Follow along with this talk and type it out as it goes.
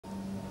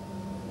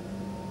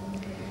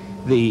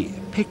The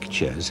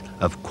pictures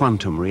of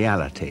quantum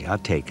reality are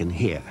taken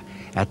here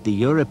at the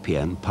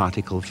European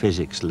Particle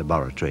Physics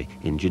Laboratory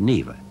in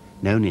Geneva,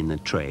 known in the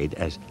trade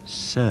as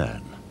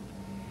CERN.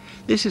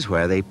 This is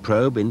where they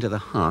probe into the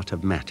heart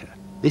of matter.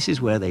 This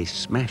is where they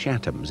smash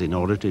atoms in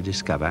order to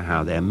discover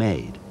how they're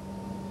made.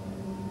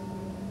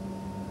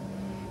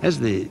 As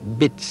the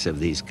bits of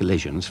these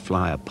collisions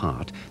fly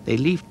apart, they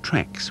leave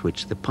tracks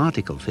which the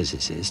particle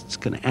physicists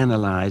can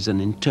analyze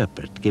and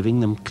interpret,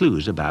 giving them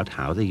clues about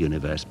how the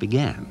universe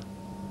began.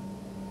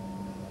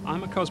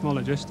 I'm a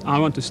cosmologist. I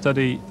want to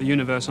study the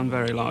universe on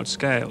very large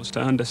scales to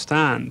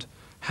understand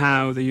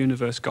how the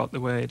universe got the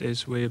way it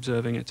is we're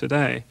observing it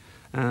today,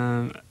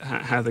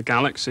 how the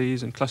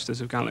galaxies and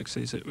clusters of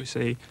galaxies that we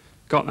see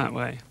got that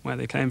way, where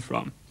they came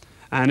from.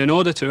 And in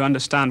order to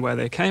understand where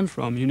they came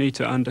from, you need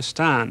to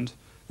understand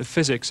the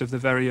physics of the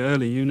very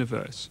early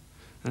universe.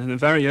 And in the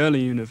very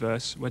early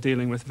universe, we're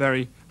dealing with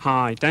very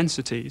high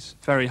densities,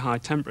 very high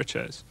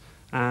temperatures.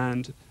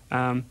 And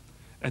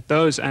at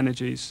those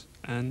energies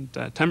and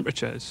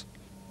temperatures,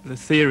 the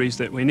theories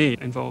that we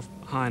need involve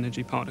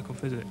high-energy particle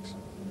physics.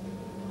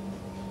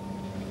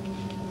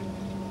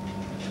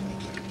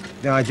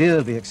 The idea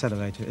of the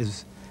accelerator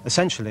is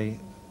essentially,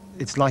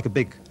 it's like a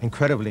big,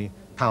 incredibly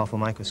powerful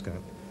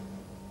microscope,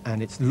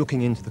 and it's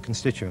looking into the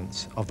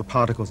constituents of the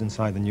particles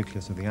inside the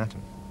nucleus of the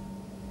atom.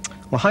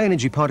 Well,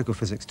 high-energy particle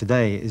physics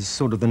today is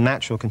sort of the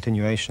natural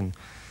continuation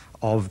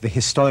of the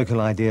historical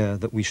idea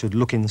that we should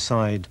look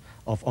inside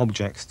of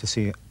objects to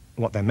see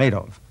what they're made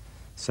of,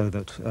 so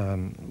that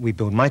we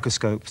build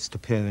microscopes to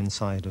peer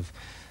inside of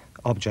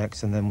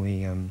objects, and then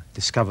we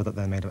discover that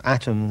they're made of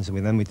atoms,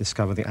 and then we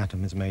discover the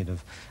atom is made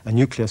of a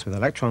nucleus with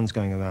electrons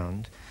going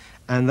around,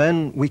 and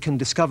then we can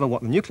discover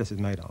what the nucleus is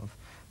made of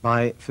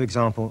by, for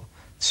example,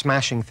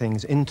 smashing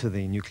things into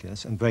the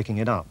nucleus and breaking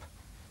it up.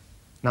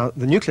 Now,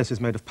 the nucleus is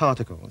made of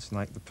particles,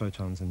 like the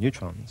protons and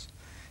neutrons,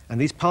 and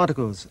these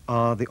particles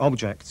are the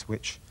objects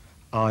which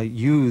are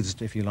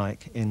used, if you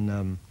like,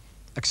 in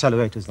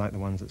accelerators like the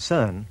ones at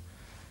CERN,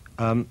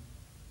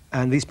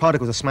 and these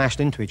particles are smashed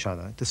into each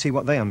other to see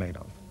what they are made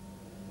of.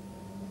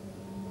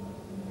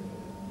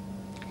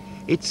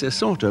 It's a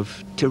sort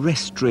of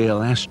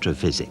terrestrial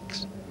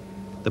astrophysics.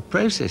 The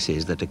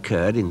processes that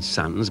occurred in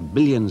suns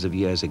billions of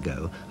years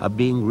ago are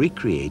being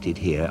recreated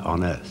here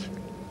on Earth.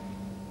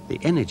 The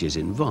energies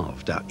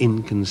involved are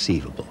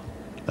inconceivable,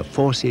 the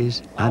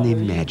forces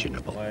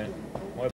unimaginable.